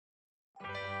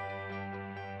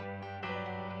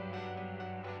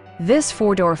This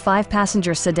four-door,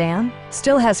 five-passenger sedan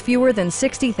still has fewer than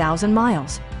 60,000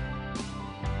 miles.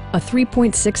 A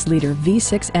 3.6-liter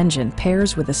V6 engine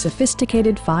pairs with a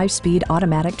sophisticated 5-speed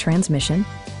automatic transmission,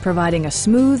 providing a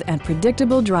smooth and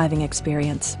predictable driving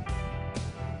experience.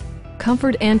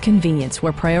 Comfort and convenience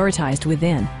were prioritized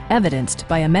within, evidenced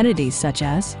by amenities such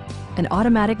as an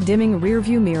automatic dimming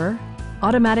rear-view mirror,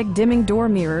 automatic dimming door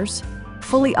mirrors,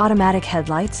 fully automatic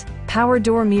headlights, power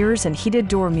door mirrors and heated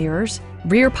door mirrors,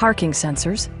 rear parking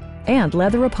sensors, and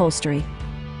leather upholstery.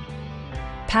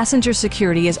 Passenger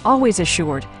security is always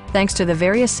assured thanks to the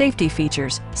various safety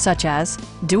features such as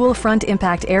dual front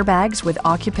impact airbags with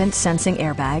occupant sensing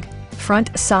airbag,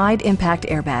 front side impact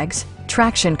airbags,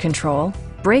 traction control,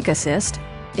 brake assist,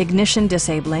 ignition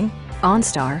disabling,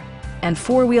 OnStar, and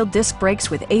four-wheel disc brakes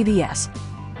with ABS.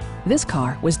 This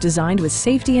car was designed with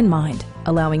safety in mind,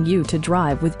 allowing you to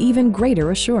drive with even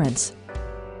greater assurance.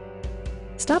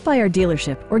 Stop by our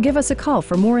dealership or give us a call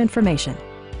for more information.